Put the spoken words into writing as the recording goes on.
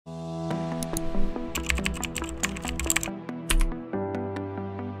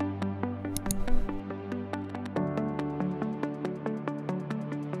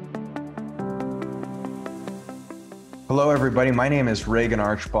Hello, everybody. My name is Regan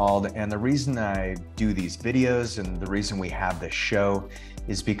Archibald, and the reason I do these videos and the reason we have this show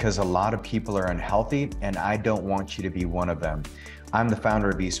is because a lot of people are unhealthy, and I don't want you to be one of them. I'm the founder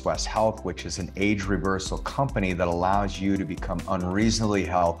of East West Health, which is an age reversal company that allows you to become unreasonably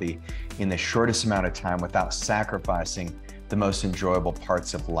healthy in the shortest amount of time without sacrificing the most enjoyable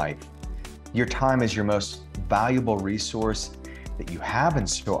parts of life. Your time is your most valuable resource that you have, and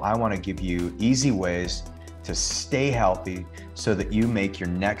so I want to give you easy ways to stay healthy so that you make your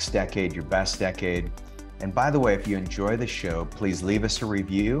next decade your best decade. And by the way, if you enjoy the show, please leave us a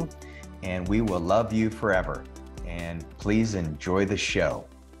review and we will love you forever. And please enjoy the show.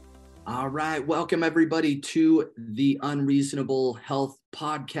 All right. Welcome everybody to the Unreasonable Health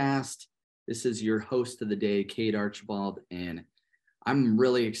Podcast. This is your host of the day, Cade Archibald, and I'm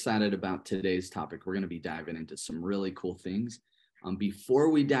really excited about today's topic. We're going to be diving into some really cool things. Before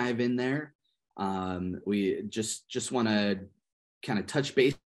we dive in there, we just want to kind of touch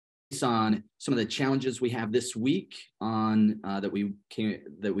base on some of the challenges we have this week on that we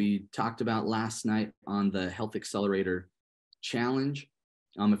talked about last night on the Health Accelerator Challenge.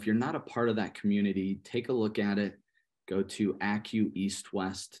 If you're not a part of that community, take a look at it. Go to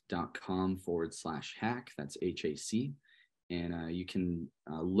acueastwest.com/hack. That's HAC. And you can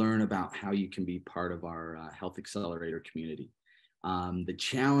learn about how you can be part of our Health Accelerator community. The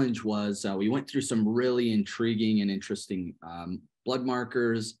challenge was we went through some really intriguing and interesting blood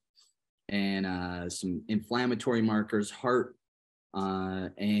markers and some inflammatory markers, heart,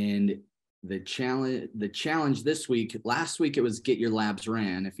 and the challenge this week. Last week it was get your labs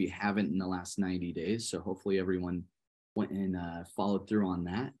ran if you haven't in the last 90 days. So hopefully everyone went and followed through on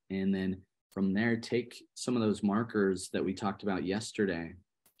that, and then from there take some of those markers that we talked about yesterday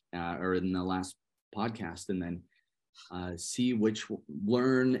or in the last podcast, and then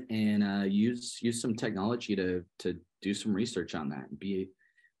learn and use some technology to do some research on that and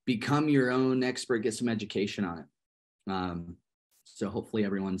become your own expert, get some education on it. So hopefully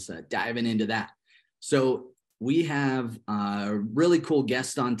everyone's diving into that. So we have a really cool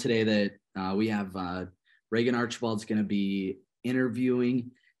guest on today that we have Regan Archibald's going to be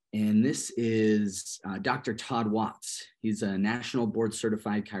interviewing, and this is Dr. Todd Watts. He's a national board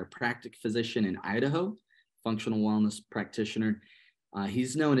certified chiropractic physician in Idaho, functional wellness practitioner.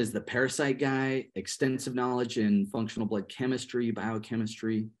 He's known as the parasite guy, extensive knowledge in functional blood chemistry,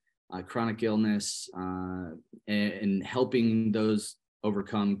 biochemistry, chronic illness, and helping those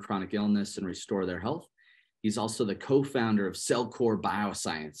overcome chronic illness and restore their health. He's also the co-founder of CellCore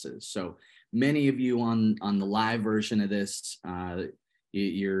Biosciences. So many of you on the live version of this,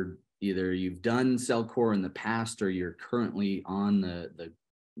 you're either you've done CellCore in the past or you're currently on the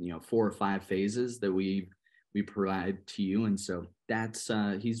 4 or 5 phases that we provide to you. And so that's,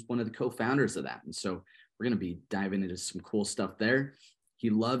 he's one of the co-founders of that. And so we're going to be diving into some cool stuff there. He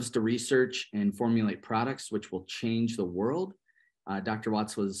loves to research and formulate products which will change the world. Dr.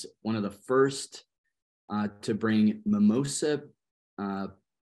 Watts was one of the first to bring mimosa. Pudica.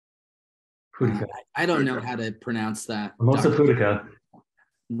 I don't know how to pronounce that. Mimosa pudica.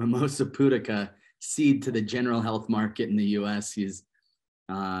 Mimosa pudica seed to the general health market in the U.S. He's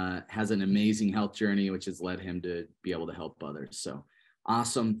has an amazing health journey, which has led him to be able to help others. So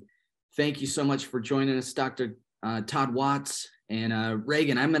awesome. Thank you so much for joining us, Dr. Todd Watts. And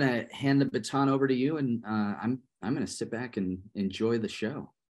Regan, I'm going to hand the baton over to you, and I'm going to sit back and enjoy the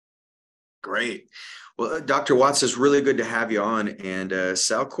show. Great. Well, Dr. Watts, it's really good to have you on. And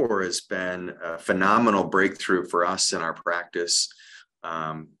CellCore has been a phenomenal breakthrough for us in our practice.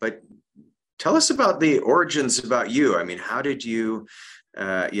 But tell us about the origins about you. I mean, how did you,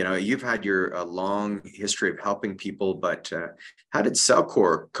 you've had your long history of helping people, but how did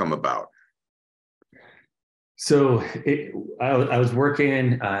CellCore come about? So I was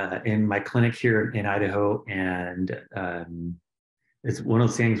working in my clinic here in Idaho, and it's one of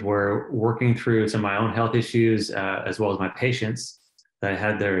those things where working through some of my own health issues, as well as my patients that I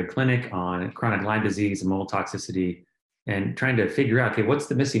had there in clinic on chronic Lyme disease and mold toxicity, and trying to figure out, okay, what's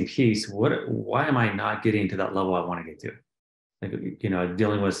the missing piece? Why am I not getting to that level I want to get to? Like,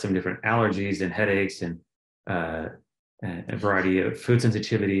 dealing with some different allergies and headaches and a variety of food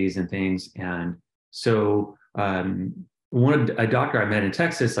sensitivities and things. And so a doctor I met in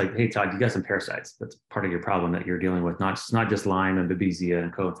Texas, like, hey, Todd, you got some parasites. That's part of your problem that you're dealing with, not just Lyme and Babesia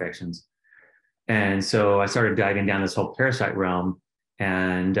and co-infections. And so I started diving down this whole parasite realm,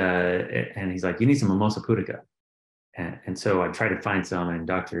 and he's like, you need some mimosa pudica. And so I tried to find some, and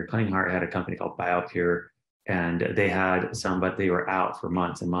Dr. Klinghardt had a company called BioPure, and they had some, but they were out for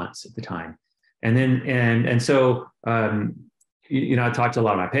months and months at the time. And then, so I talked to a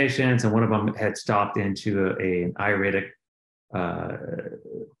lot of my patients, and one of them had stopped into an Ayurvedic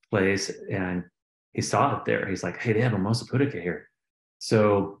place, and he saw it there. He's like, "Hey, they have a Mosa Pudica here."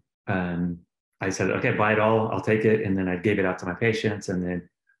 So I said, "Okay, buy it all. I'll take it." And then I gave it out to my patients, and then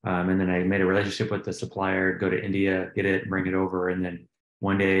I made a relationship with the supplier, go to India, get it, bring it over, and then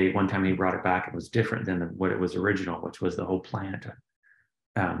one time he brought it back. It was different than what it was original, which was the whole plant.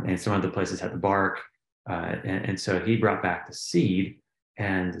 And some of the places had the bark. And so he brought back the seed,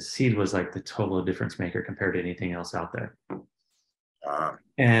 and the seed was like the total difference maker compared to anything else out there.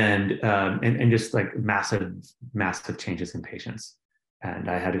 And just like massive changes in patients. And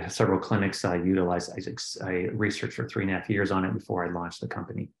I had several clinics I utilized. I researched for 3.5 years on it before I launched the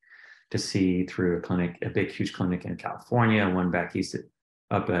company, to see through a big, huge clinic in California, one back east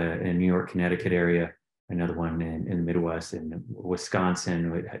up in New York, Connecticut area, another one in the Midwest, in Wisconsin,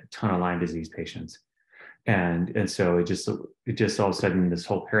 with a ton of Lyme disease patients. And so it just all of a sudden, this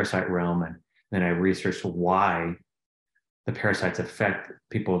whole parasite realm, and then I researched why the parasites affect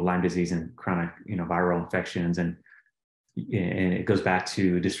people with Lyme disease and chronic, viral infections, and it goes back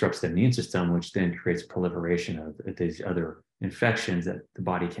to disrupts the immune system, which then creates proliferation of these other infections that the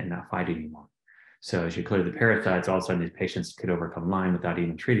body cannot fight anymore. So as you clear the parasites, all of a sudden these patients could overcome Lyme without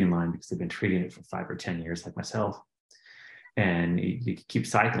even treating Lyme, because they've been treating it for 5 or 10 years, like myself. And you keep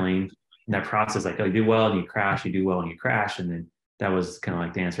cycling in that process, like, oh, you do well and you crash, you do well and you crash. And then that was kind of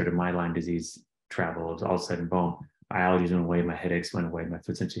like the answer to my Lyme disease travel. It was all of a sudden, boom, my allergies went away, my headaches went away, my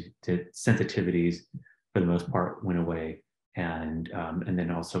food sensitivities for the most part went away. And then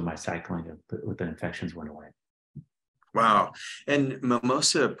also my cycling with the infections went away. Wow. And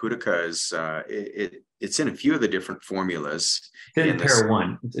Mimosa Pudica is, it's in a few of the different formulas. It's in Para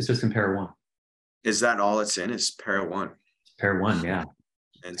 1. It's just in Para 1. Is that all it's in? Is Para 1? Para 1, yeah.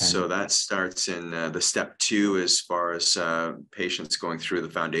 And so that starts in the step 2, as far as patients going through the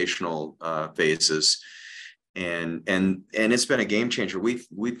foundational phases. And it's been a game changer.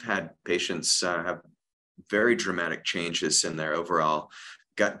 We've had patients have very dramatic changes in their overall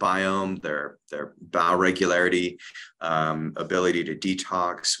gut biome, their bowel regularity, ability to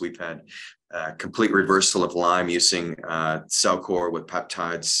detox. We've had complete reversal of Lyme using CellCore with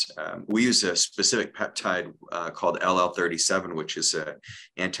peptides. We use a specific peptide called LL37, which is an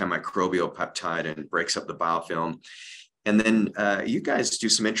antimicrobial peptide and breaks up the biofilm. And then you guys do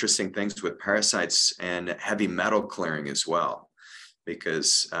some interesting things with parasites and heavy metal clearing as well,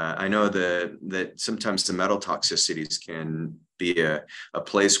 because I know that sometimes the metal toxicities can be a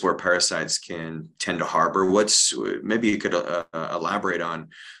place where parasites can tend to harbor. Maybe you could elaborate on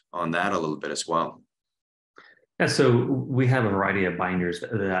that a little bit as well. Yeah, so we have a variety of binders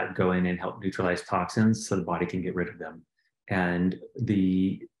that go in and help neutralize toxins so the body can get rid of them. And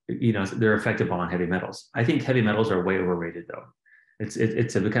they're effective on heavy metals. I think heavy metals are way overrated, though. It's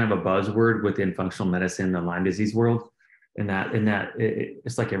a kind of a buzzword within functional medicine, the Lyme disease world. In that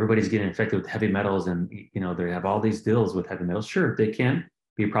it's like everybody's getting infected with heavy metals, and they have all these deals with heavy metals. Sure, they can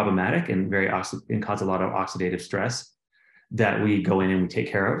be problematic and and cause a lot of oxidative stress that we go in and we take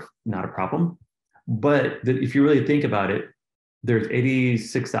care of, not a problem. But if you really think about it, there's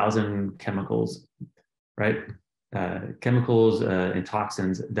 86,000 chemicals, right? Chemicals and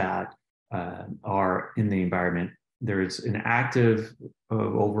toxins that are in the environment. There's an active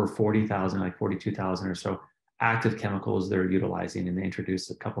of over 40,000, like 42,000 or so active chemicals they're utilizing, and they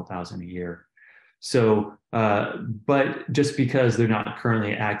introduce a couple thousand a year. So, but just because they're not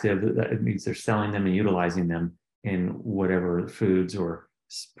currently active, that means they're selling them and utilizing them in whatever foods or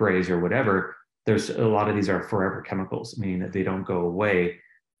sprays or whatever. There's a lot of these are forever chemicals, meaning that they don't go away.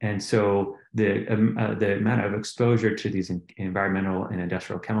 And so the amount of exposure to these environmental and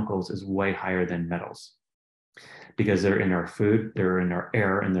industrial chemicals is way higher than metals, because they're in our food, they're in our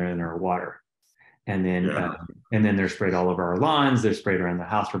air, and they're in our water. And then they're sprayed all over our lawns. They're sprayed around the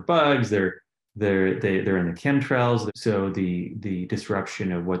house for bugs. They're in the chemtrails. So the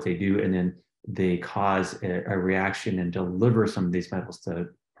disruption of what they do, and then they cause a reaction and deliver some of these metals to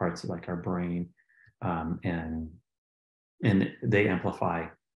parts like our brain, and they amplify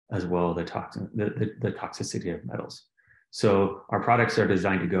as well the toxicity of metals. So our products are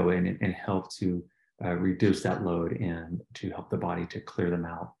designed to go in and help to reduce that load and to help the body to clear them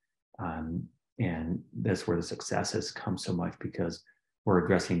out. And that's where the success has come so much, because we're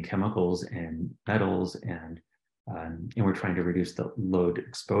addressing chemicals and metals, and we're trying to reduce the load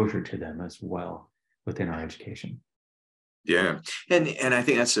exposure to them as well within our education. Yeah, and I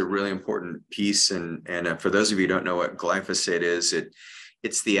think that's a really important piece. And for those of you who don't know what glyphosate is,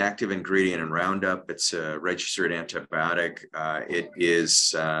 it's the active ingredient in Roundup. It's a registered antibiotic.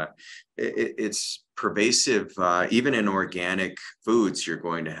 It's pervasive, even in organic foods, you're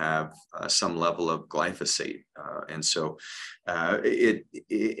going to have some level of glyphosate. And so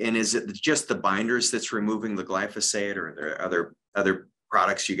and is it just the binders that's removing the glyphosate, or are there other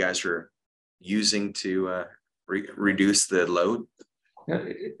products you guys are using to reduce the load?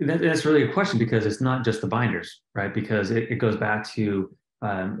 That's really a question, because it's not just the binders, right? Because it goes back to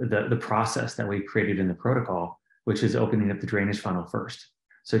the process that we created in the protocol, which is opening up the drainage funnel first.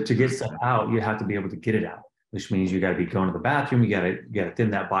 So to get stuff out, you have to be able to get it out, which means you got to be going to the bathroom. You got to thin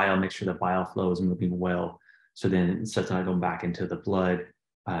that bile, make sure the bile flow is moving well. So then it's not going back into the blood.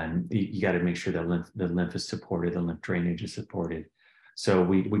 You got to make sure that the lymph is supported, the lymph drainage is supported. So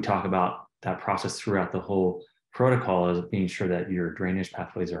we talk about that process throughout the whole protocol, as being sure that your drainage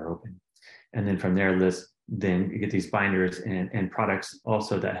pathways are open. And then from there, then you get these binders and products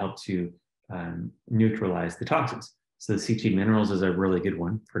also that help to neutralize the toxins. So the CT minerals is a really good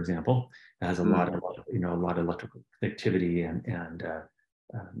one, for example. It has a lot of electrical activity and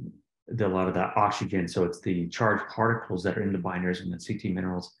a lot of that oxygen. So it's the charged particles that are in the binders and the CT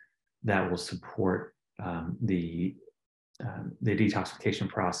minerals that will support the detoxification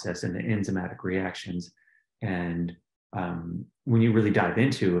process and the enzymatic reactions. And when you really dive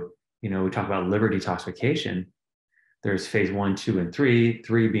into, we talk about liver detoxification. There's phase 1, 2, and 3.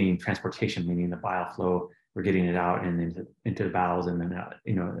 3 being transportation, meaning the bile flow, we're getting it out and into the bowels and then out,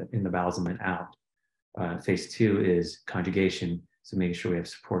 in the bowels and then out. Phase 2 is conjugation, so making sure we have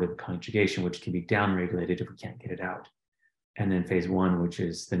supportive conjugation, which can be downregulated if we can't get it out. And then phase 1, which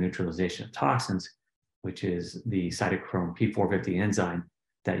is the neutralization of toxins, which is the cytochrome P450 enzyme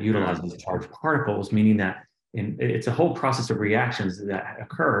that utilizes charged particles, meaning that it's a whole process of reactions that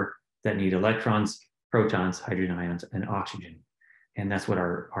occur that need electrons, protons, hydrogen ions, and oxygen. And that's what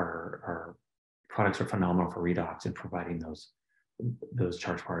our products are phenomenal for redox and providing those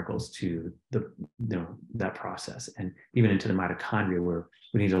charged particles to that process, and even into the mitochondria, where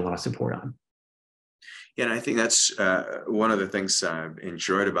we need a lot of support on. Yeah, and I think that's one of the things I've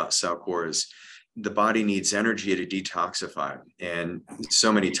enjoyed about CellCore is the body needs energy to detoxify. And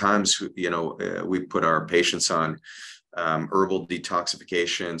so many times, we put our patients on herbal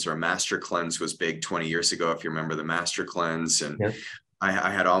detoxifications, or master cleanse was big 20 years ago, if you remember the master cleanse. And yep.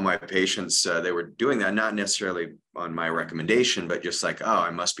 I had all my patients, they were doing that, not necessarily on my recommendation, but just like, oh, I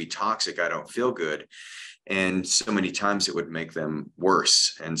must be toxic, I don't feel good. And so many times it would make them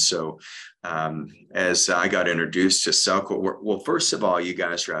worse. And so as I got introduced to CellCore, well, first of all, you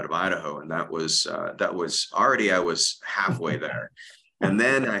guys are out of Idaho, and that was already, I was halfway there. And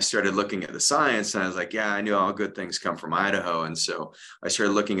then I started looking at the science, and I was like, yeah, I knew all good things come from Idaho. And so I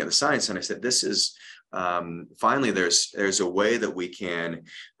started looking at the science, and I said, this is, finally, there's a way that we can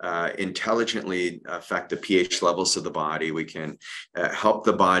intelligently affect the pH levels of the body. We can help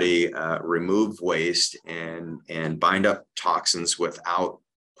the body remove waste and bind up toxins without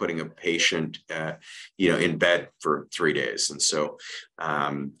putting a patient, in bed for 3 days. And so,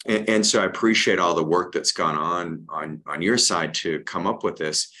 and so I appreciate all the work that's gone on your side to come up with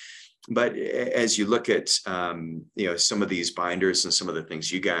this. But as you look at, some of these binders and some of the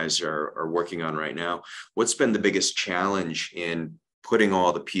things you guys are working on right now, what's been the biggest challenge in putting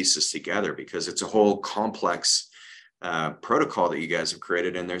all the pieces together? Because it's a whole complex protocol that you guys have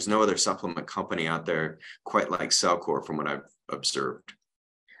created, and there's no other supplement company out there quite like CellCore from what I've observed.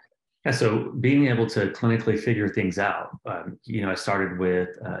 Yeah, so being able to clinically figure things out, I started with,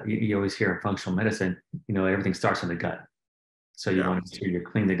 you always hear in functional medicine, everything starts in the gut. So you want to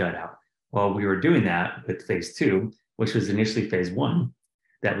clean the gut out. Well, we were doing that with phase 2, which was initially phase 1,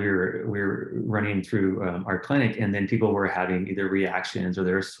 that we were running through our clinic, and then people were having either reactions or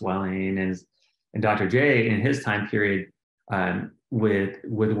they're swelling. And Dr. J, in his time period, with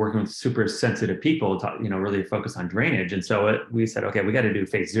working with super sensitive people, really focus on drainage. And so we said, okay, we got to do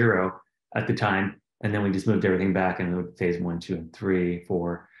phase 0 at the time. And then we just moved everything back and phase 1, 2, and 3,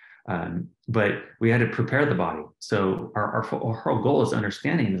 4. But we had to prepare the body. So our whole goal is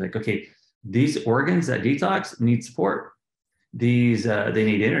understanding is like, okay, these organs that detox need support. These, they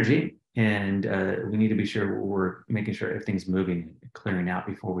need energy. And we need to be sure we're making sure everything's moving, clearing out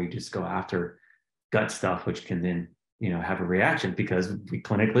before we just go after gut stuff, which can then have a reaction, because we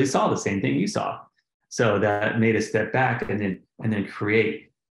clinically saw the same thing you saw. So that made us step back and then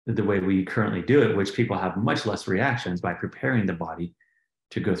create the way we currently do it, which people have much less reactions by preparing the body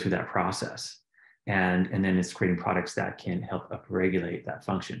to go through that process. And then it's creating products that can help upregulate that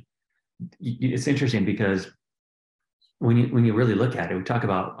function. It's interesting because when you really look at it, we talk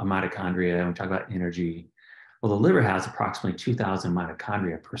about a mitochondria and we talk about energy. Well, the liver has approximately 2,000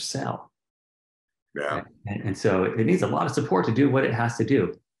 mitochondria per cell. Yeah. And so it needs a lot of support to do what it has to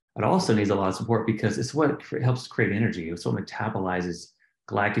do. It also needs a lot of support because it's what helps create energy. It's what metabolizes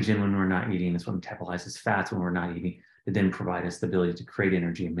glycogen when we're not eating. It's what metabolizes fats when we're not eating, to then provide us the ability to create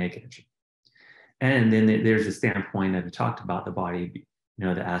energy and make energy. And then there's a standpoint that we talked about the body,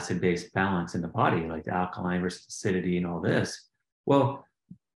 the acid-base balance in the body, like the alkaline versus acidity and all this. Well,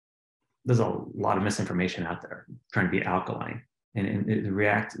 there's a lot of misinformation out there trying to be alkaline and it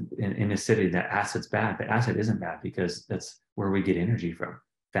react in acidity that acid's bad, but acid isn't bad because that's where we get energy from.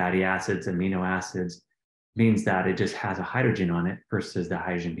 Fatty acids, amino acids, means that it just has a hydrogen on it versus the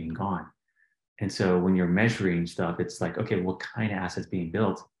hydrogen being gone. And so when you're measuring stuff, it's like, okay, what kind of acid's being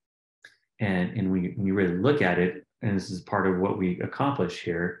built? And when you really look at it, and this is part of what we accomplished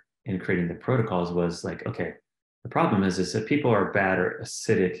here in creating the protocols, was like, okay, the problem is that people are bad or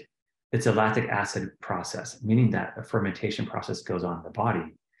acidic. It's a lactic acid process, meaning that a fermentation process goes on in the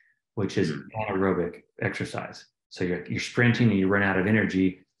body, which is anaerobic exercise. So you're sprinting and you run out of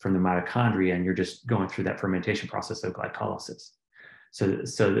energy from the mitochondria, and you're just going through that fermentation process of glycolysis.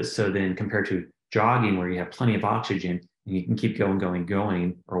 So then compared to jogging, where you have plenty of oxygen and you can keep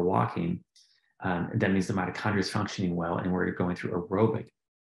going, or walking, that means the mitochondria is functioning well, and we're going through aerobic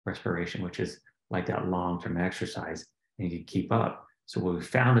respiration, which is like that long-term exercise, and you can keep up. So what we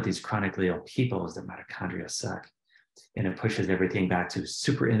found with these chronically ill people is that mitochondria suck, and it pushes everything back to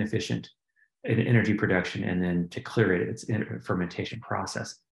super inefficient energy production, and then to clear it, it's a fermentation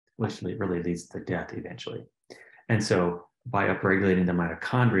process, which really leads to death eventually. And so by upregulating the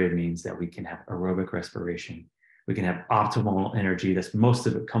mitochondria, it means that we can have aerobic respiration. We can have optimal energy. That's most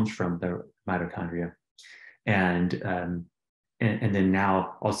of it comes from the mitochondria, and then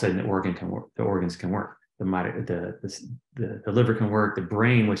now all of a sudden the organs can work. The liver can work. The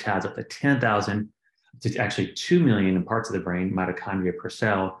brain, which has up to 10,000 to actually 2 million in parts of the brain mitochondria per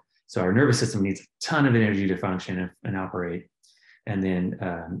cell. So our nervous system needs a ton of energy to function and operate. And then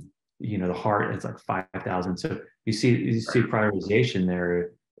the heart is like 5,000. So you see prioritization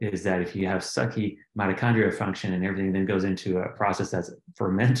there is that if you have sucky mitochondria function and everything then goes into a process that's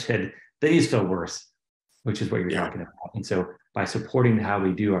fermented, then you feel worse, which is what you're talking about. And so by supporting how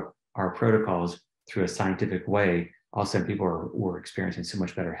we do our protocols through a scientific way, all of a sudden people were experiencing so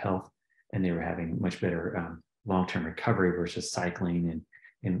much better health, and they were having much better long-term recovery versus cycling.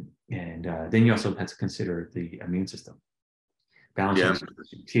 And then you also have to consider the immune system, balancing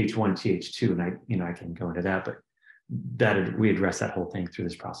TH1, TH2, and I can go into that, but we address that whole thing through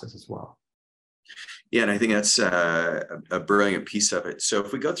this process as well. Yeah, and I think that's a brilliant piece of it. So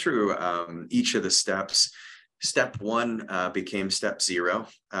if we go through each of the steps, step one became step zero.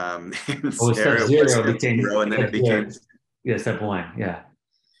 Step zero became zero, and then it became step one.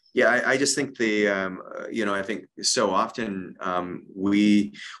 Yeah, I just think I think so often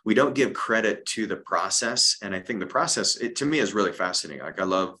we don't give credit to the process, and I think the process, to me, is really fascinating. Like I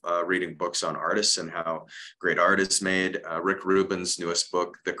love reading books on artists and how great art is made. Rick Rubin's newest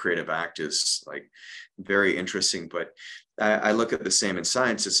book, The Creative Act, is like very interesting. But I look at the same in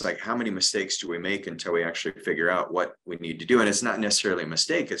science. It's like, how many mistakes do we make until we actually figure out what we need to do? And it's not necessarily a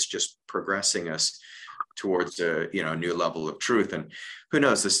mistake. It's just progressing us towards a new level of truth. And who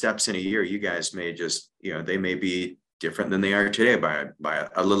knows, the steps in a year, you guys may just, they may be different than they are today by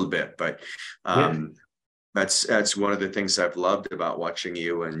a little bit. But that's one of the things I've loved about watching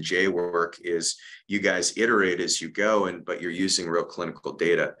you and Jay work, is you guys iterate as you go, but you're using real clinical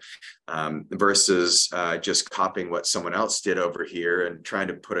data versus just copying what someone else did over here and trying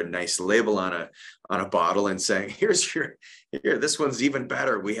to put a nice label on a bottle and saying, here, this one's even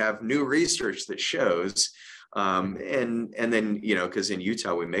better. We have new research that shows. And then, because in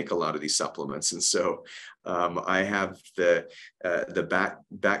Utah, we make a lot of these supplements. And so I have the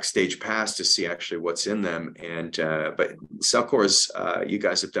backstage pass to see actually what's in them. And but CellCore's, you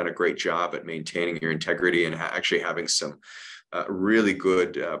guys have done a great job at maintaining your integrity and actually having some really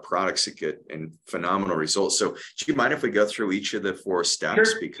good products that get and phenomenal results. So do you mind if we go through each of the 4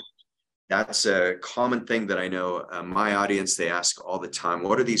 steps? Sure. Because that's a common thing that I know my audience, they ask all the time,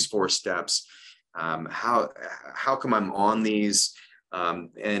 what are these 4 steps? How come I'm on these?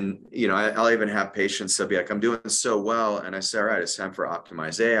 And I'll even have patients, they'll be like, I'm doing so well. And I say, all right, it's time for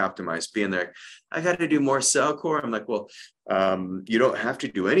optimize A, optimize B. And they're, I got to do more CellCore. I'm like, well, you don't have to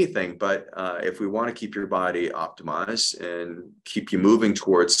do anything, but if we want to keep your body optimized and keep you moving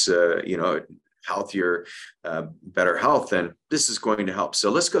towards, healthier, better health, then this is going to help.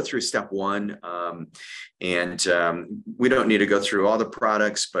 So let's go through step 1. We don't need to go through all the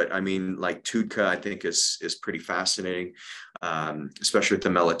products, but I mean, like TUDCA, I think is pretty fascinating, especially with the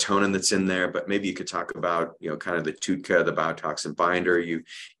melatonin that's in there. But maybe you could talk about, kind of the TUDCA, the biotoxin binder.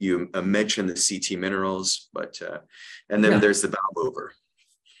 You mentioned the CT minerals, but and then there's the bowel mover.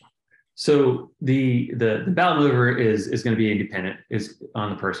 So the bowel mover is going to be independent, is on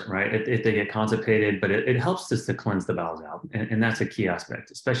the person, right? If they get constipated, but it helps us to cleanse the bowels out, and that's a key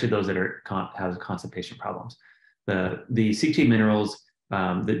aspect, especially those that are have constipation problems. The CT minerals,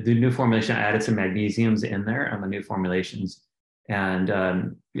 the new formulation, I added some magnesiums in there on the new formulations, and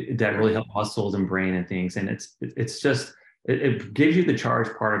that really help muscles and brain and things. And it gives you the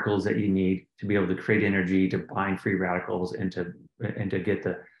charged particles that you need to be able to create energy, to bind free radicals, and to get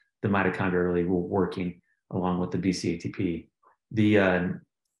the mitochondria really working along with the BCATP. The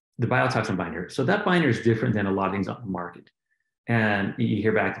biotoxin binder. So that binder is different than a lot of things on the market. And you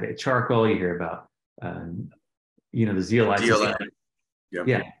hear about activated charcoal, you hear about the zeolites. Yep.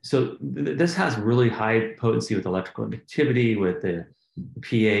 Yeah. So this has really high potency with electrical conductivity, with the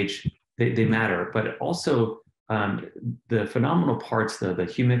pH. They matter, but also the phenomenal parts, the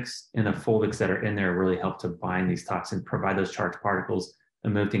humics and the fulvics that are in there really help to bind these toxins, provide those charged particles,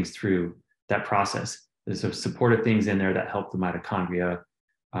 and move things through that process. There's some supportive things in there that help the mitochondria.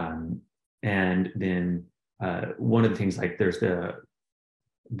 And then one of the things, like there's the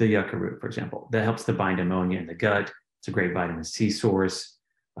yucca root, for example, that helps to bind ammonia in the gut. It's a great vitamin C source.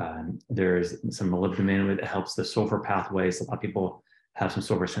 There's some molybdenum that helps the sulfur pathways. A lot of people have some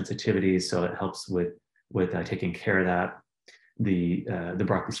sulfur sensitivities, so it helps with taking care of that. The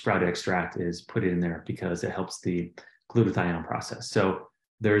broccoli sprout extract is put in there because it helps the glutathione process. So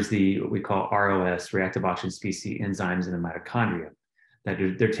there's what we call ROS, reactive oxygen species enzymes in the mitochondria that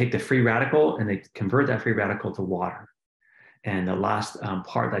they take the free radical and they convert that free radical to water. And the last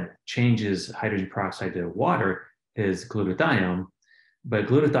part that changes hydrogen peroxide to water is glutathione. But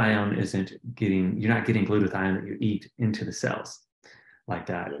glutathione you're not getting glutathione that you eat into the cells like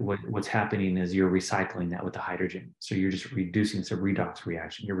that. What's happening is you're recycling that with the hydrogen. So you're just reducing, it's a redox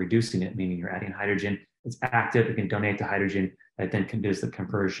reaction. You're reducing it, meaning you're adding hydrogen. It's active, it can donate the hydrogen, that then does the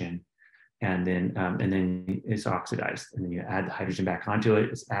conversion. And then it's oxidized. And then you add the hydrogen back onto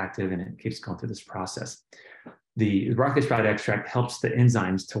it, it's active, and it keeps going through this process. The broccoli sprout extract helps the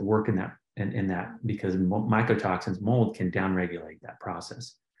enzymes to work in that because mycotoxins, mold, can downregulate that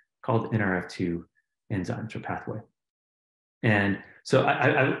process, called NRF2 enzymes or pathway. And so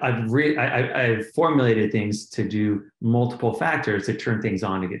I've formulated things to do multiple factors to turn things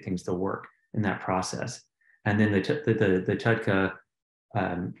on to get things to work in that process. And then the TUDCA,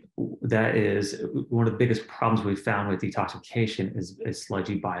 that is one of the biggest problems we've found with detoxification is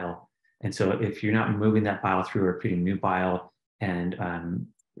sludgy bile. And so if you're not moving that bile through or creating new bile and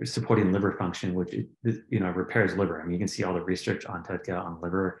supporting liver function, which repairs liver. I mean, you can see all the research on TUDCA on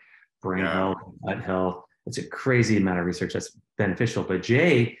liver, brain health, gut health. It's a crazy amount of research that's beneficial. But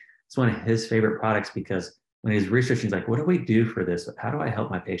Jay, it's one of his favorite products because when he's researching, he's like, what do we do for this? How do I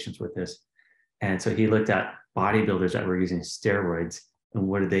help my patients with this? And so he looked at bodybuilders that were using steroids and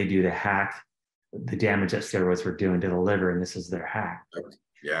what did they do to hack the damage that steroids were doing to the liver, and this is their hack.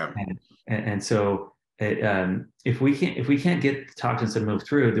 Yeah. And so if we can't get the toxins to move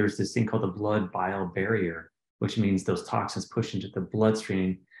through, there's this thing called the blood-bile barrier, which means those toxins push into the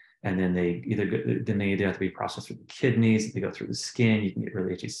bloodstream, and then they either have to be processed through the kidneys, if they go through the skin, you can get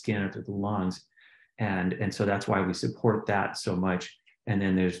really itchy skin, or through the lungs, and so that's why we support that so much. And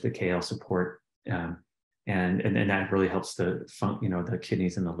then there's the KL support, and that really helps the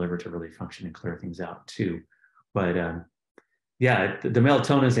kidneys and the liver to really function and clear things out too. But the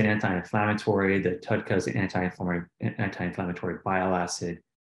melatonin is an anti-inflammatory. The TUDCA is an anti-inflammatory bile acid.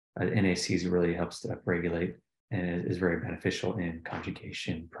 NACs really helps to regulate and is very beneficial in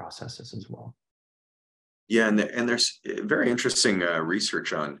conjugation processes as well. Yeah, and there's very interesting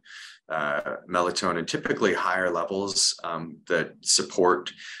research on melatonin, typically higher levels that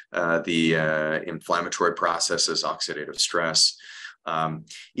support the inflammatory processes, oxidative stress.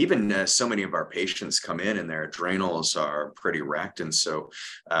 Even so many of our patients come in and their adrenals are pretty wrecked. And so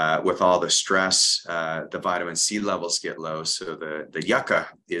with all the stress, the vitamin C levels get low. So the yucca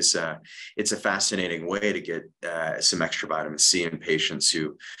is it's a fascinating way to get some extra vitamin C in patients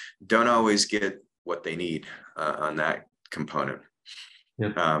who don't always get what they need on that component.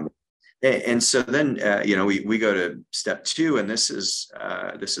 Yep. And so then, we go to step 2, and this is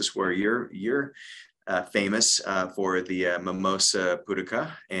where you're famous for the mimosa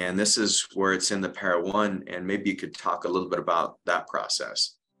pudica, and this is where it's in the para 1, and maybe you could talk a little bit about that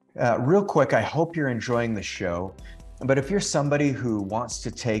process. Real quick, I hope you're enjoying the show, but if you're somebody who wants to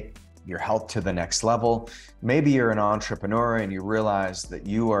take your health to the next level, maybe you're an entrepreneur and you realize that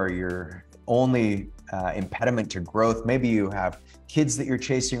you are your only impediment to growth. Maybe you have kids that you're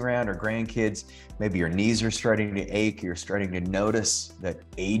chasing around or grandkids. Maybe your knees are starting to ache. You're starting to notice that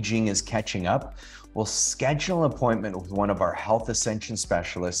aging is catching up. We'll schedule an appointment with one of our health ascension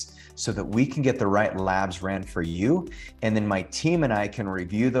specialists so that we can get the right labs ran for you. And then my team and I can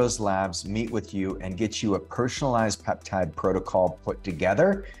review those labs, meet with you, and get you a personalized peptide protocol put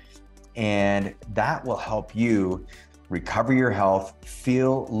together. And that will help you recover your health,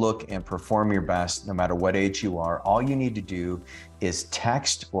 feel, look, and perform your best no matter what age you are. All you need to do is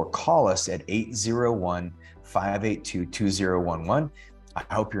text or call us at 801-582-2011. I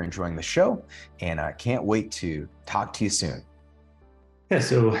hope you're enjoying the show, and I can't wait to talk to you soon. Yeah,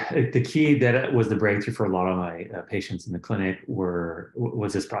 so the key that was the breakthrough for a lot of my patients in the clinic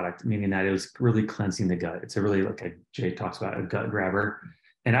was this product, meaning that it was really cleansing the gut. It's a really, like Jay talks about, a gut grabber.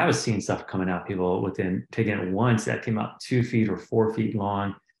 And I was seeing stuff coming out, people within taking it once that came out 2 feet or 4 feet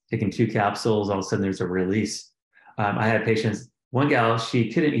long, taking 2 capsules, all of a sudden there's a release. I had patients, one gal,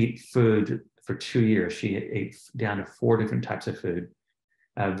 she couldn't eat food for 2 years. She ate down to 4 different types of food.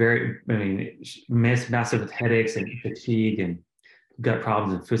 Massive headaches and fatigue and gut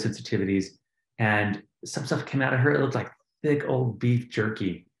problems and food sensitivities. And some stuff came out of her. It looked like thick old beef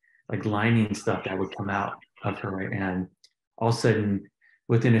jerky, like lining stuff that would come out of her. And all of a sudden,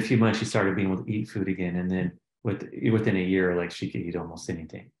 within a few months, she started being able to eat food again. And then within a year, like she could eat almost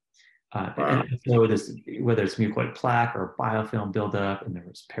anything. Wow. And so this, whether it's mucoid plaque or biofilm buildup, and there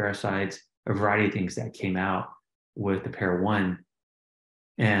was parasites, a variety of things that came out with the Pair 1.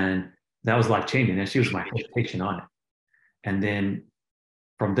 And that was life changing. And she was my first patient on it. And then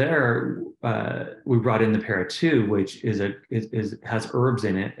from there, we brought in the Pair 2, which has herbs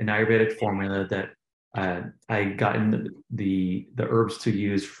in it, an Ayurvedic formula that I got in the herbs to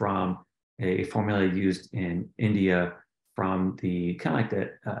use from a formula used in India from the kind of like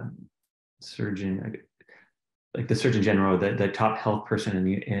the surgeon, like the Surgeon General, the top health person in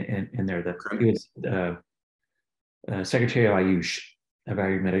there. He was Secretary of Ayush, of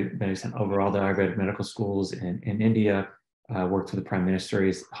Ayurvedic medicine, over all the Ayurvedic medical schools in India. Worked for the Prime Minister.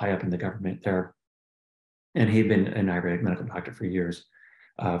 He's high up in the government there, and he'd been an Ayurvedic medical doctor for years.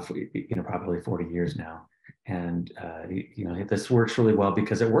 Probably 40 years now. And, this works really well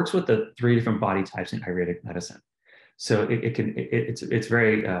because it works with the 3 different body types in Ayurvedic medicine. So it's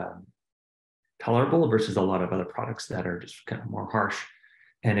very tolerable versus a lot of other products that are just kind of more harsh,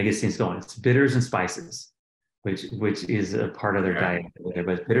 and it gets things going. It's bitters and spices, which is a part of their diet,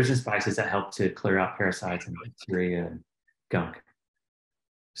 but bitters and spices that help to clear out parasites and bacteria and gunk.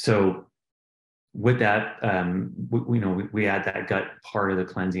 So with that, we add that gut part of the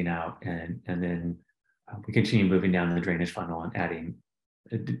cleansing out, and then we continue moving down the drainage funnel and adding,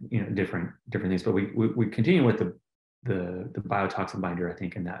 different things. But we continue with the biotoxin binder, I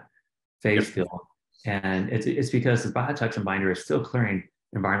think, in that phase still, and it's because the biotoxin binder is still clearing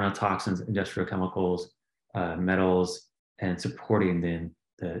environmental toxins, industrial chemicals, metals, and supporting then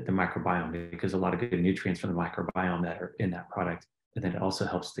the microbiome, because a lot of good nutrients from the microbiome that are in that product. And then it also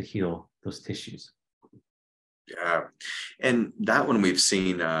helps to heal those tissues. Yeah. And that one we've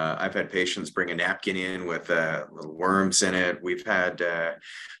seen, I've had patients bring a napkin in with little worms in it. We've had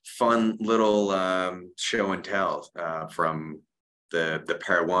fun little show and tell from the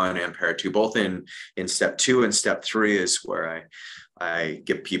Pair 1 and Pair 2, both in step 2 and step 3 is where I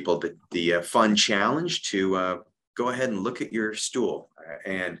give people the fun challenge to go ahead and look at your stool.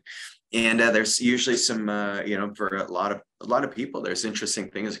 And there's usually some, for a lot of people, there's interesting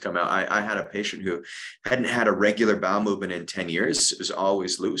things that come out. I had a patient who hadn't had a regular bowel movement in 10 years. It was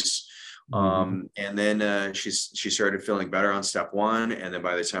always loose. And then she started feeling better on step 1. And then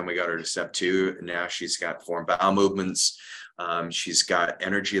by the time we got her to step 2, now she's got formed bowel movements. She's got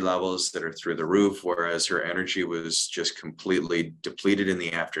energy levels that are through the roof, whereas her energy was just completely depleted in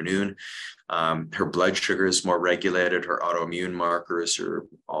the afternoon. Her blood sugar is more regulated. Her autoimmune markers are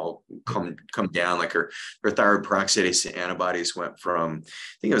all come down. Like her thyroid peroxidase antibodies went from, I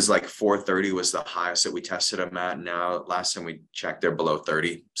think it was like 430 was the highest that we tested them at. Now, last time we checked, they're below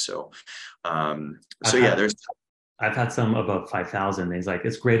 30. So, I've had some above 5,000. It's like,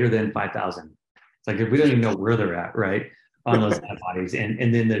 it's greater than 5,000. It's like, we don't even know where they're at, right? On those antibodies.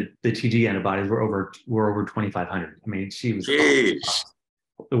 And then the TG antibodies were over 2,500. I mean, she was the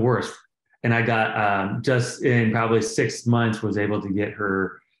worst. And I got, just in probably 6 months, was able to get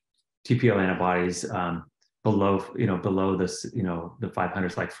her TPO antibodies below this, the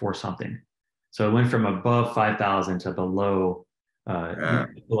 500s, like 4 something. So it went from above 5,000 to below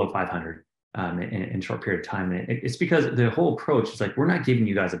 500 in a short period of time. And it's because the whole approach is like, we're not giving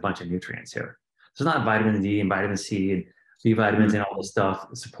you guys a bunch of nutrients here. So it's not vitamin D and vitamin C and B vitamins and all this stuff,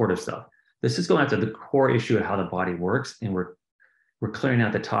 supportive stuff. This is going after the core issue of how the body works, and we're clearing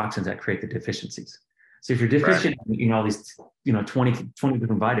out the toxins that create the deficiencies. So if you're deficient in all these, 20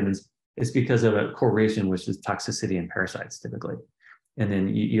 different vitamins, it's because of a core reason, which is toxicity and parasites typically. And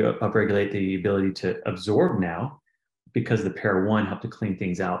then you upregulate the ability to absorb now, because the para 1 helped to clean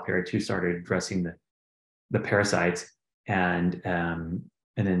things out. Para 2 started addressing the parasites, and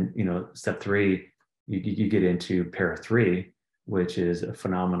then step 3, you get into para 3, which is a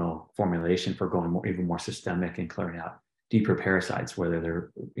phenomenal formulation for going even more systemic and clearing out deeper parasites, whether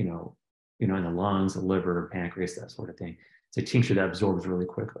they're in the lungs, the liver, pancreas, that sort of thing. It's a tincture that absorbs really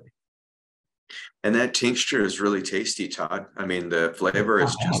quickly. And that tincture is really tasty, Todd. I mean, the flavor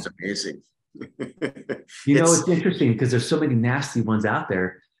is just amazing. It's interesting because there's so many nasty ones out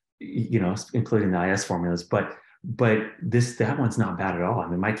there, including the IS formulas, but that one's not bad at all. I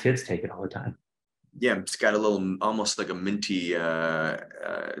mean, my kids take it all the time. Yeah, it's got a little, almost like a minty tone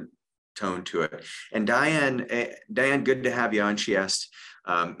to it. And Diane, good to have you on. She asked,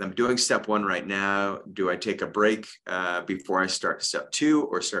 I'm doing step 1 right now. Do I take a break before I start step 2,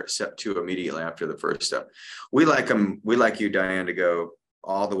 or start step 2 immediately after the first step? We like you, Diane, to go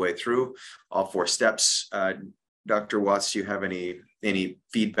all the way through all 4 steps. Dr. Watts, do you have any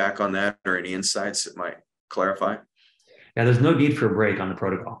feedback on that, or any insights that might clarify? Yeah, there's no need for a break on the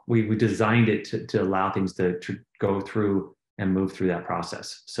protocol. We designed it to allow things to go through and move through that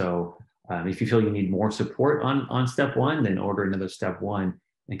process. So if you feel you need more support on step 1, then order another step 1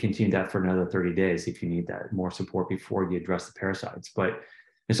 and continue that for another 30 days if you need that more support before you address the parasites. But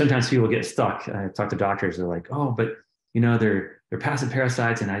sometimes people get stuck. I talk to doctors, they're like, oh, but they're passive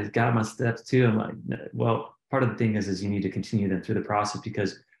parasites and I got them on step 2. I'm like, well, part of the thing is you need to continue them through the process,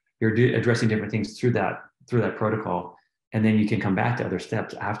 because you're addressing different things through that protocol. And then you can come back to other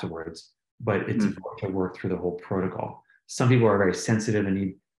steps afterwards, but it's important to work through the whole protocol. Some people are very sensitive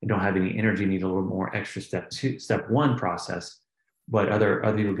and don't have any energy, need a little more extra step 1 process, but other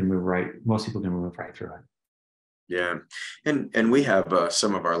people can move most people can move right through it. Yeah, and we have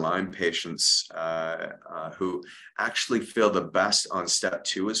some of our Lyme patients who actually feel the best on step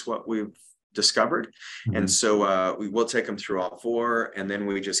 2 is what we've discovered. Mm-hmm. And so we will take them through all 4, and then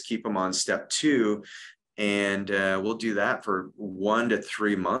we just keep them on step 2. And we'll do that for 1 to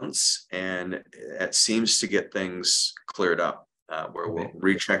 3 months. And it seems to get things cleared up where we'll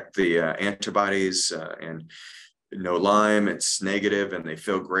recheck the antibodies and no Lyme, it's negative and they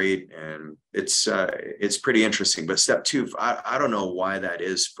feel great. And it's pretty interesting. But step 2, I don't know why that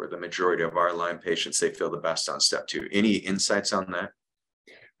is for the majority of our Lyme patients. They feel the best on step 2. Any insights on that?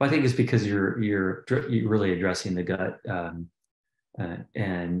 Well, I think it's because you're really addressing the gut,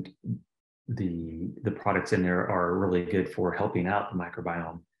 and the products in there are really good for helping out the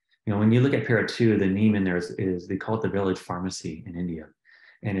microbiome. When you look at para 2, the neem in there is they call it the village pharmacy in India,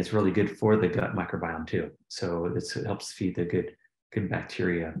 and it's really good for the gut microbiome too. So it helps feed the good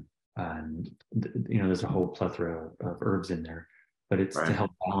bacteria. And there's a whole plethora of herbs in there, but it's to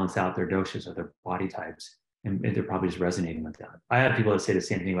help balance out their doshes of their body types, and they're probably just resonating with that. I have people that say the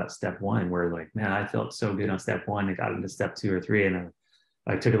same thing about step 1, where like, man, I felt so good on step 1, and got into step 2 or 3, and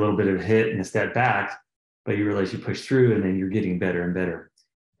I took a little bit of a hit and a step back, but you realize you push through, and then you're getting better and better.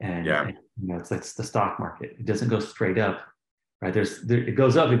 And it's like the stock market. It doesn't go straight up, right? It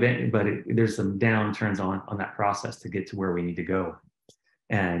goes up, but there's some downturns on that process to get to where we need to go.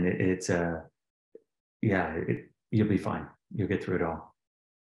 And you'll be fine. You'll get through it all.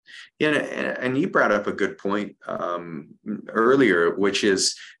 Yeah, and you brought up a good point earlier, which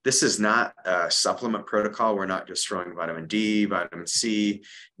is this is not a supplement protocol. We're not just throwing vitamin D, vitamin C,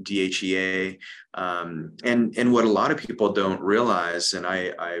 DHEA, and what a lot of people don't realize, and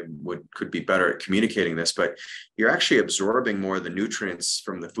I could be better at communicating this, but you're actually absorbing more of the nutrients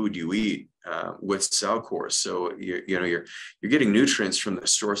from the food you eat with CellCore. So you're getting nutrients from the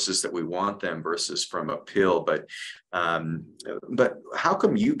sources that we want them versus from a pill. But how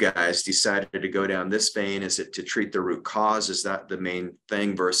come you guys decided to go down this vein? Is it to treat the root cause? Is that the main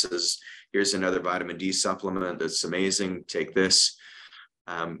thing versus here's another vitamin D supplement that's amazing, take this?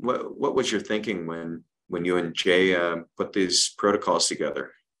 What was your thinking when you and Jay put these protocols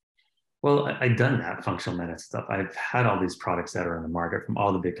together? Well, I've done that functional medicine stuff. I've had all these products that are in the market from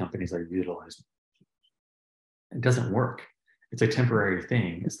all the big companies I've utilized. It doesn't work. It's a temporary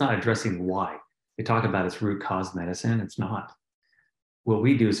thing. It's not addressing why. They talk about its root cause medicine. It's not. What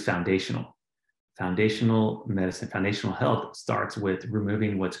we do is foundational. Foundational medicine, foundational health starts with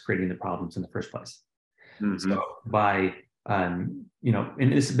removing what's creating the problems in the first place. Mm-hmm. So by, and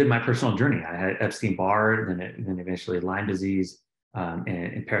this has been my personal journey. I had Epstein-Barr, then eventually Lyme disease,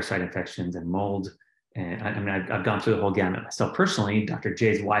 and parasite infections and mold. And I mean, I've gone through the whole gamut myself personally. Dr.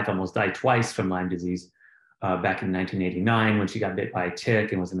 J's wife almost died twice from Lyme disease back in 1989 when she got bit by a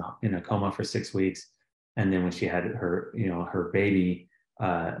tick and was in a coma for 6 weeks. And then when she had her baby,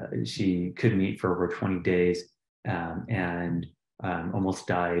 she couldn't eat for over 20 days and almost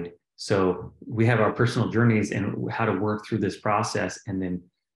died. So we have our personal journeys and how to work through this process. And then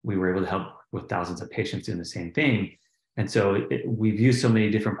we were able to help with thousands of patients doing the same thing. And so we've used so many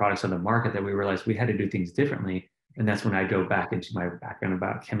different products on the market that we realized we had to do things differently. And that's when I go back into my background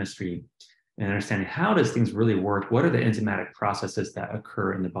about chemistry and understanding how does things really work? What are the enzymatic processes that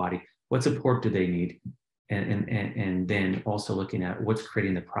occur in the body? What support do they need? And then also looking at what's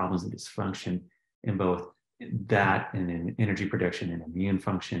creating the problems of dysfunction in both that and in energy production and immune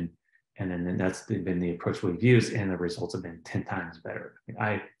function. And then that's been the approach we've used, and the results have been 10 times better.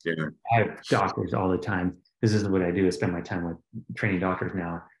 I have doctors all the time. This is what I do, is spend my time with training doctors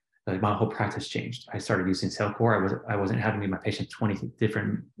now. Like my whole practice changed. I started using CellCore. I wasn't having to give my patients 20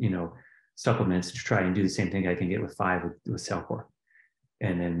 different, supplements to try and do the same thing I can get with 5 with CellCore.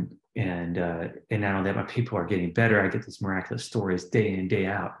 And now that my people are getting better, I get these miraculous stories day in, day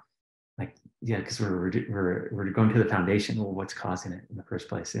out. Like, yeah, because we're going to the foundation of what's causing it in the first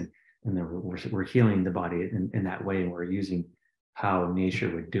place. And then we're healing the body in that way. And we're using how nature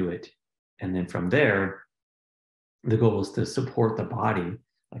would do it. And then from there, the goal is to support the body,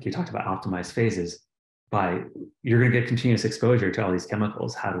 like you talked about, optimized phases. You're going to get continuous exposure to all these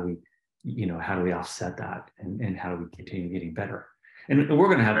chemicals. How do we offset that, and how do we continue getting better? And we're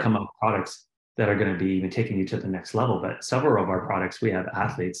going to come up with products that are going to be even taking you to the next level. But several of our products, we have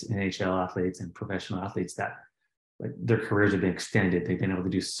athletes, NHL athletes and professional athletes that, like, their careers have been extended. They've been able to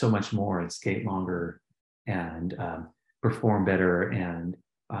do so much more and skate longer and perform better, and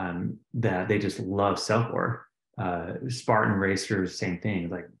that they just love CellCore. Spartan racers, same thing.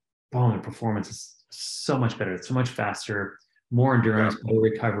 Like, their performance is so much better. It's so much faster, more endurance, more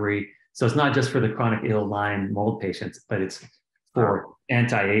recovery. So it's not just for the chronic ill Lyme mold patients, but it's for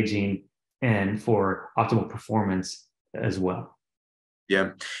anti-aging and for optimal performance as well.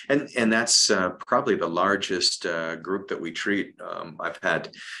 Yeah, and that's probably the largest group that we treat. I've had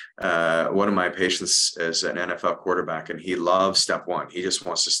one of my patients as an NFL quarterback, and he loves step 1. He just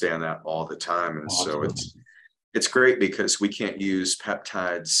wants to stay on that all the time, and so it's great because we can't use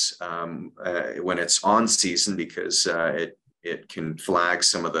peptides when it's on season, because it can flag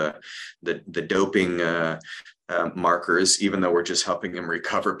some of the doping markers, even though we're just helping him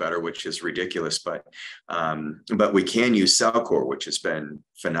recover better, which is ridiculous. But we can use CellCore, which has been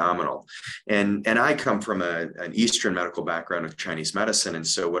phenomenal. And I come from an Eastern medical background of Chinese medicine, and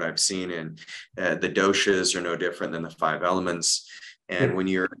so what I've seen in the doshas are no different than the 5 elements. And when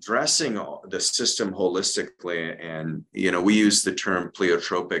you're addressing the system holistically, and we use the term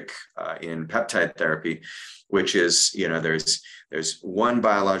pleiotropic in peptide therapy, which is, there's one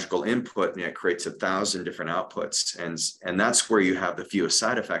biological input and it creates 1,000 different outputs, and that's where you have the fewest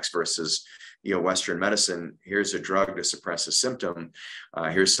side effects versus Western medicine. Here's a drug to suppress a symptom.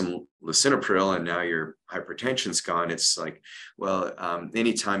 Here's some lisinopril, and now your hypertension's gone. It's like, well,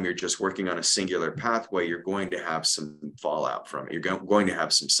 anytime you're just working on a singular pathway, you're going to have some fallout from it. You're going to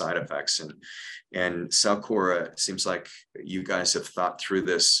have some side effects. And CellCore, seems like you guys have thought through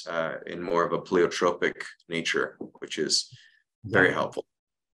this in more of a pleiotropic nature, which is very helpful.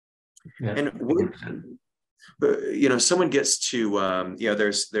 Yeah. And someone gets to,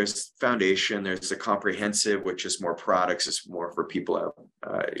 there's foundation, there's the comprehensive, which is more products, it's more for people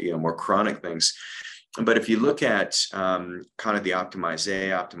who have, more chronic things. But if you look at kind of the optimize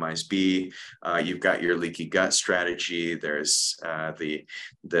A, optimize B, you've got your leaky gut strategy. There's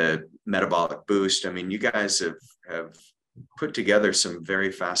the metabolic boost. I mean, you guys have put together some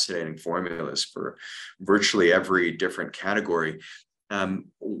very fascinating formulas for virtually every different category.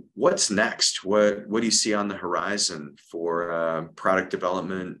 What's next? What do you see on the horizon for product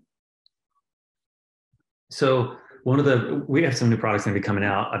development? So we have some new products going to be coming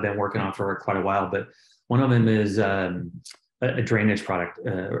out. I've been working on for quite a while, but one of them is a drainage product,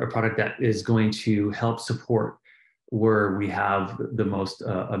 a product that is going to help support where we have the most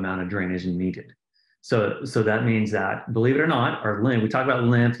amount of drainage needed. So that means that, believe it or not, our lymph, we talk about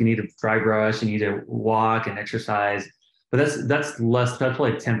lymph, you need a dry brush, you need to walk and exercise. But that's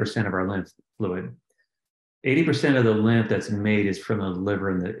like 10% of our lymph fluid. 80% of the lymph that's made is from the liver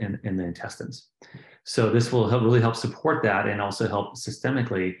and the intestines. So this will really help support that, and also help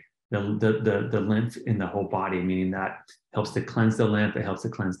systemically the lymph in the whole body, meaning that helps to cleanse the lymph, it helps to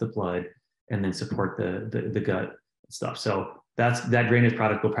cleanse the blood, and then support the gut stuff. So that drainage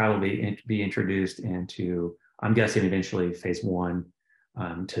product will probably be introduced into, I'm guessing, eventually phase 1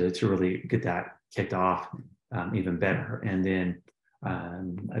 to really get that kicked off even better. And then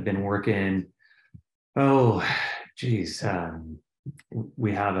I've been working,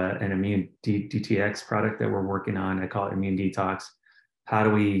 we have an immune DTX product that we're working on. I call it immune detox. How do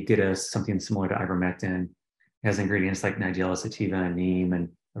we get us something similar to ivermectin? It has ingredients like Nigella sativa and neem and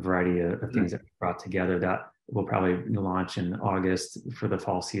a variety of things that we brought together that we'll probably launch in August for the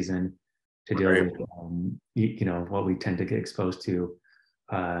fall season to deal with, what we tend to get exposed to.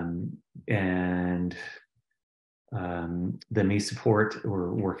 The me support,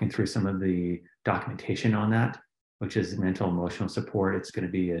 we're working through some of the documentation on that, which is mental emotional support. It's going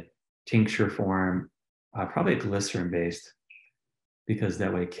to be a tincture form, probably glycerin based, because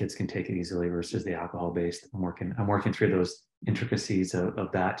that way kids can take it easily versus the alcohol based. I'm working through those intricacies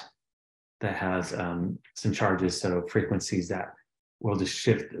of that has some charges, so frequencies that will just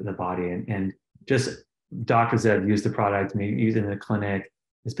shift the body, and just doctors that have used the product, maybe used it in the clinic,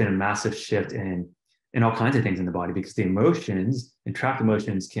 it's been a massive shift in all kinds of things in the body, because the emotions and trapped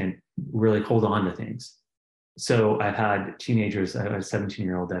emotions can really hold on to things. So I've had teenagers, I had a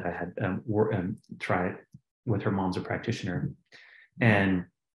 17-year-old that I had try it with, her mom's a practitioner, and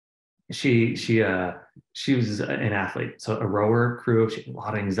she was an athlete, so a rower crew. She had a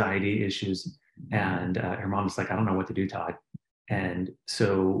lot of anxiety issues, and her mom was like, I don't know what to do, Todd. And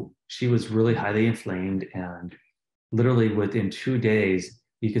so she was really highly inflamed, and literally within 2 days,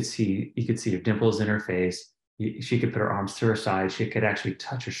 you could see her dimples in her face. She could put her arms to her side. She could actually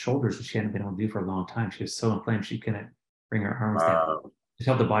touch her shoulders, which she hadn't been able to do for a long time. She was so inflamed she couldn't bring her arms down. It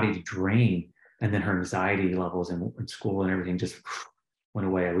helped the body to drain, and then her anxiety levels in school and everything just went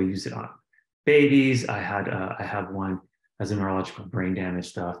away. We used it on babies. I have one as a neurological brain damage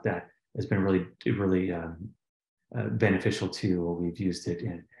stuff that has been really beneficial too. We've used it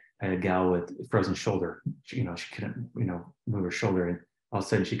in. I had a gal with frozen shoulder. She couldn't move her shoulder, and all of a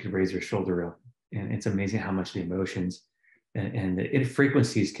sudden she could raise her shoulder up. And it's amazing how much the emotions and the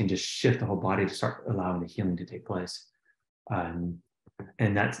frequencies can just shift the whole body to start allowing the healing to take place. And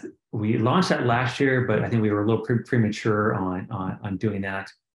we launched that last year, but I think we were a little premature on doing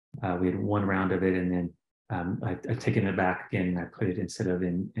that. We had one round of it, and then I've taken it back again, and I put it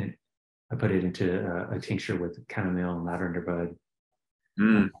I put it into a tincture with chamomile and lavender bud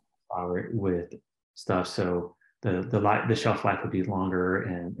flower with stuff. So the shelf life would be longer,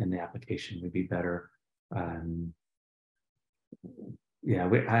 and the application would be better. I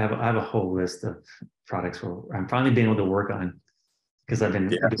have a whole list of products where I'm finally being able to work on, because I've been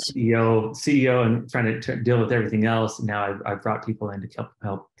the CEO and trying to deal with everything else. Now I've brought people in to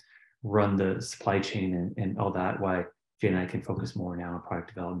help run the supply chain and all that. Why Jay and I can focus more now on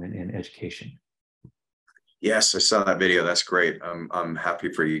product development and education. Yes, I saw that video. That's great. I'm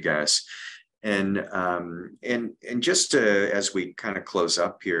happy for you guys. And just as we kind of close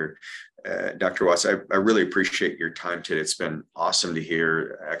up here, Dr. Watts, I really appreciate your time today. It's been awesome to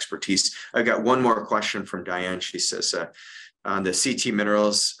hear expertise. I got one more question from Diane. She says, on the CT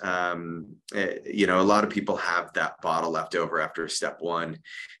minerals, a lot of people have that bottle left over after step one,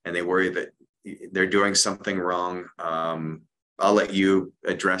 and they worry that they're doing something wrong. I'll let you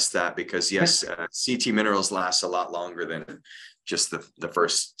address that, because yes, CT minerals last a lot longer than just the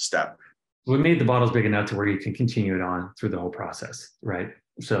first step. We made the bottles big enough to where you can continue it on through the whole process, right?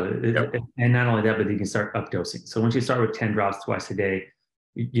 So, and not only that, but you can start up dosing. So once you start with 10 drops twice a day,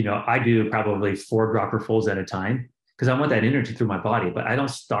 I do probably 4 dropperfuls at a time, because I want that energy through my body, but I don't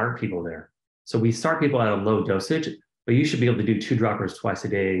start people there. So we start people at a low dosage, but you should be able to do 2 droppers twice a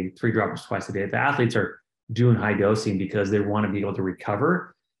day, 3 droppers twice a day. The athletes are doing high dosing because they want to be able to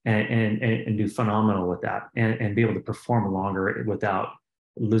recover and do phenomenal with that, and be able to perform longer without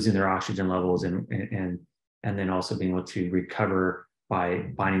losing their oxygen levels, and then also being able to recover by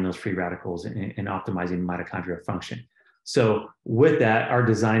binding those free radicals and optimizing mitochondrial function. So with that, our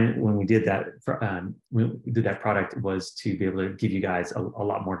design when we did that product was to be able to give you guys a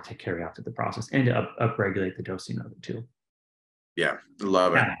lot more to carry out to the process, and to upregulate the dosing of it too. Yeah,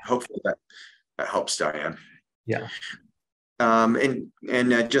 love it. Hopefully that helps, Diane. Yeah. And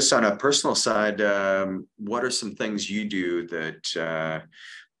just on a personal side, what are some things you do that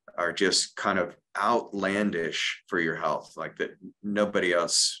are just kind of outlandish for your health, like that nobody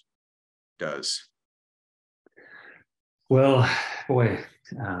else does? Well, boy,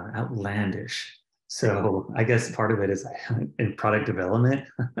 outlandish. So I guess part of it is in product development.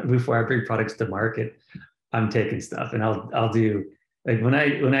 Before I bring products to market, I'm taking stuff, and I'll do, like when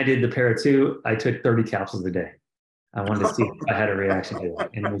I did the Para 2, I took 30 capsules a day. I wanted to see if I had a reaction to it,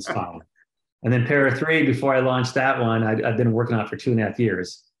 and it was fine. And then Para 3, before I launched that one, I've been working on it for 2.5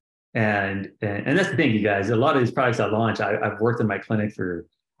 years. And that's the thing, you guys, a lot of these products I launch, I've worked in my clinic for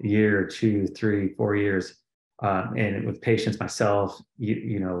year, 2, 3, 4 years. And with patients myself,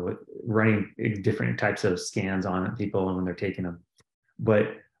 running different types of scans on people when they're taking them.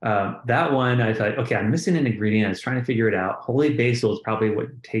 But that one, I thought, okay, I'm missing an ingredient. I was trying to figure it out. Holy basil is probably what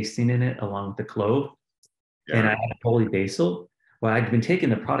tasting in it along with the clove. Yeah. And I had holy basil. Well, I'd been taking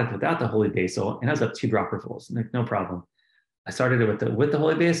the product without the holy basil, and I was up 2 dropperfuls. No problem. I started it with the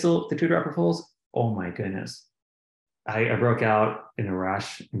holy basil, the 2 dropperfuls. Oh my goodness. I broke out in a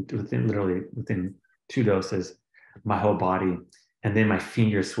rash within 2 doses, my whole body. And then my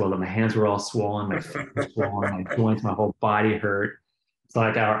fingers swelled up. My hands were all swollen, my feet were swollen, my joints, my whole body hurt. So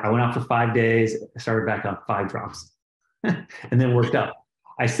like I went out for 5 days, I started back on 5 drops and then worked up.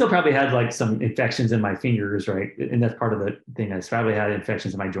 I still probably had like some infections in my fingers, right? And that's part of the thing. I probably had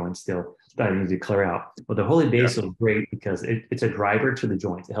infections in my joints still that I needed to clear out. But the holy basil is great because it's a driver to the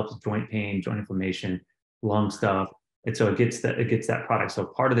joints. It helps with joint pain, joint inflammation, lung stuff. And so it gets that product. So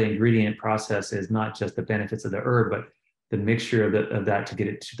part of the ingredient process is not just the benefits of the herb, but the mixture of that to get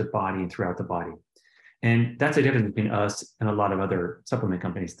it to the body and throughout the body. And that's the difference between us and a lot of other supplement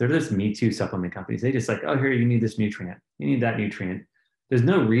companies. They're just Me Too supplement companies. They just like, oh, here, you need this nutrient. You need that nutrient. There's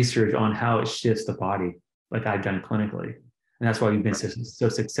no research on how it shifts the body like I've done clinically. And that's why we've been so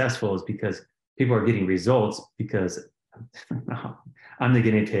successful, is because people are getting results because I'm the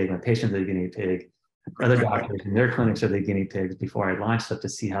guinea pig, my patients are the guinea pig, other doctors in their clinics are the guinea pigs before I launch stuff to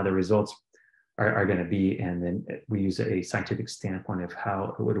see how the results are going to be. And then we use a scientific standpoint of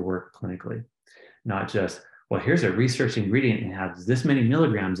how it would work clinically. Not just, well, here's a research ingredient and has this many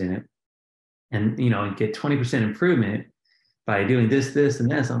milligrams in it, and get 20% improvement by doing this,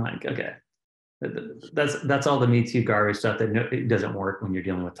 and this. I'm like, okay, that's all the Me Too garbage stuff that it doesn't work when you're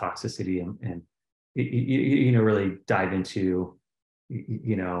dealing with toxicity and really dive into,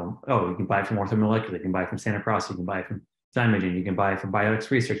 you can buy from Orthomolecular, you can buy from Santa Cruz, you can buy from Zymogen, you can buy from Biotics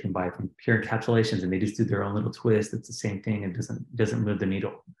Research, you can buy from Pure Encapsulations, and they just do their own little twist. It's the same thing. It doesn't move the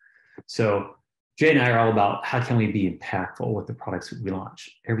needle. So Jay and I are all about how can we be impactful with the products we launch.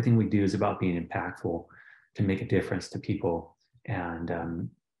 Everything we do is about being impactful to make a difference to people. And,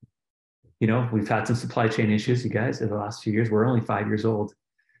 we've had some supply chain issues, you guys, in the last few years. We're only 5 years old.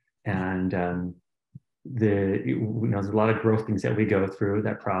 And there's a lot of growth things that we go through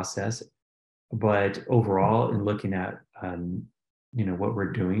that process. But overall, in looking at, what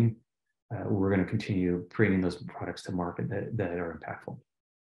we're doing, we're going to continue bringing those products to market that are impactful.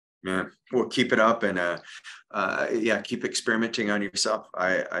 Yeah, well, keep it up and keep experimenting on yourself.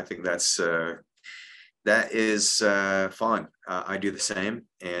 I think that is fun. I do the same,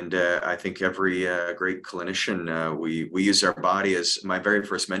 and I think every great clinician, we use our body as my very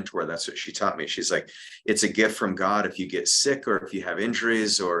first mentor. That's what she taught me. She's like, it's a gift from God. If you get sick or if you have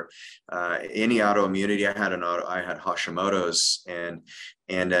injuries or any autoimmunity, I had Hashimoto's, and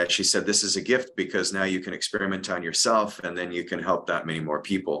she said, this is a gift because now you can experiment on yourself, and then you can help that many more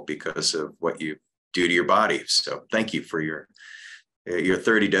people because of what you do to your body. So thank you for your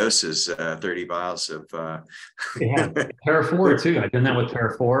 30 doses, 30 vials of Para 4 too. I've done that with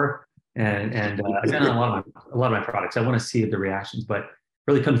Para 4, and I've done a lot of my products. I want to see the reactions, but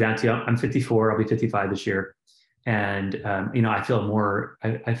really comes down to, I'm 54. I'll be 55 this year, and I feel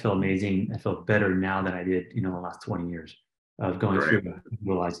I feel amazing. I feel better now than I did the last 20 years of going through and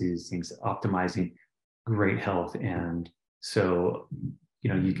realizing these things, optimizing great health. And so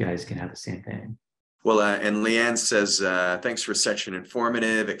you guys can have the same thing. Well, and Leanne says, thanks for such an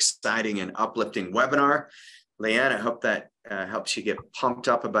informative, exciting, and uplifting webinar. Leanne, I hope that helps you get pumped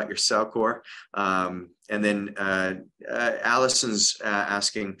up about your CellCore. And then Allison's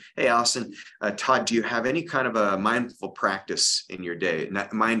asking, hey, Allison, Todd, do you have any kind of a mindful practice in your day?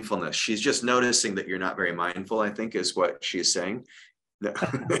 Not mindfulness. She's just noticing that you're not very mindful, I think, is what she's saying.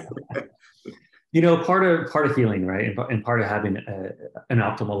 Part of healing, right, and part of having an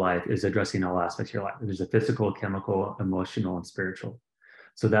optimal life is addressing all aspects of your life. There's a physical, chemical, emotional, and spiritual.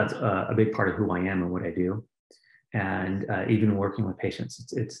 So that's a big part of who I am and what I do. And even working with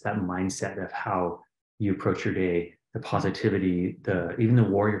patients, it's that mindset of how you approach your day, the positivity, even the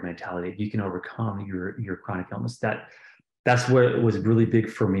warrior mentality. You can overcome your chronic illness. That's what was really big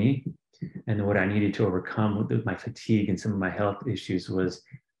for me, and what I needed to overcome with my fatigue and some of my health issues was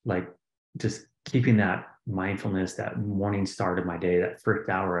like just keeping that mindfulness, that morning start of my day, that first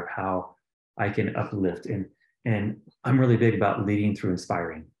hour of how I can uplift. And I'm really big about leading through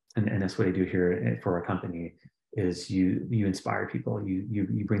inspiring. And that's what I do here for our company is you inspire people.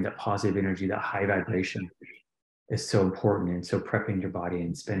 You bring that positive energy, that high vibration is so important. And so prepping your body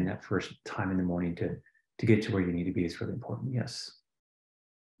and spending that first time in the morning to get to where you need to be is really important. Yes.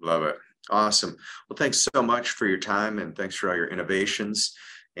 Love it. Awesome. Well, thanks so much for your time, and thanks for all your innovations.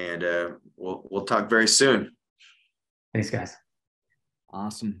 and we'll talk very soon. Thanks, guys.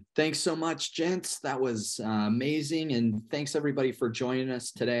 Awesome. Thanks so much, gents. That was amazing. And thanks everybody for joining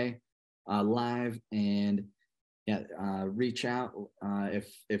us today live. And yeah, reach out if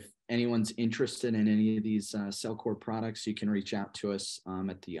anyone's interested in any of these CellCore products. You can reach out to us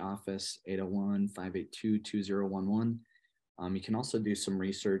at the office, 801-582-2011. You can also do some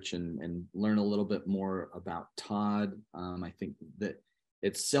research and learn a little bit more about Todd. I think that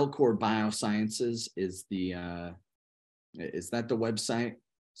it's CellCore Biosciences is that the website?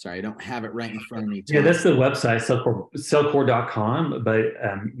 Sorry, I don't have it right in front of me. Yeah, that's the website, cellcore.com. But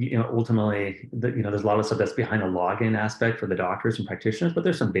ultimately, there's a lot of stuff that's behind the login aspect for the doctors and practitioners. But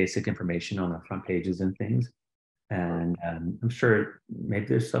there's some basic information on the front pages and things. And I'm sure maybe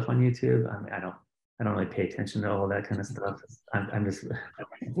there's stuff on YouTube. I mean, I don't really pay attention to all that kind of stuff. I'm just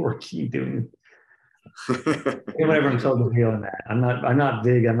working, doing whatever I'm told to do on that. I'm not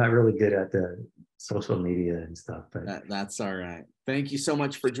big. I'm not really good at the social media and stuff, but that's all right. Thank you so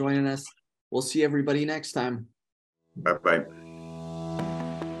much for joining us. We'll see everybody next time. Bye-bye.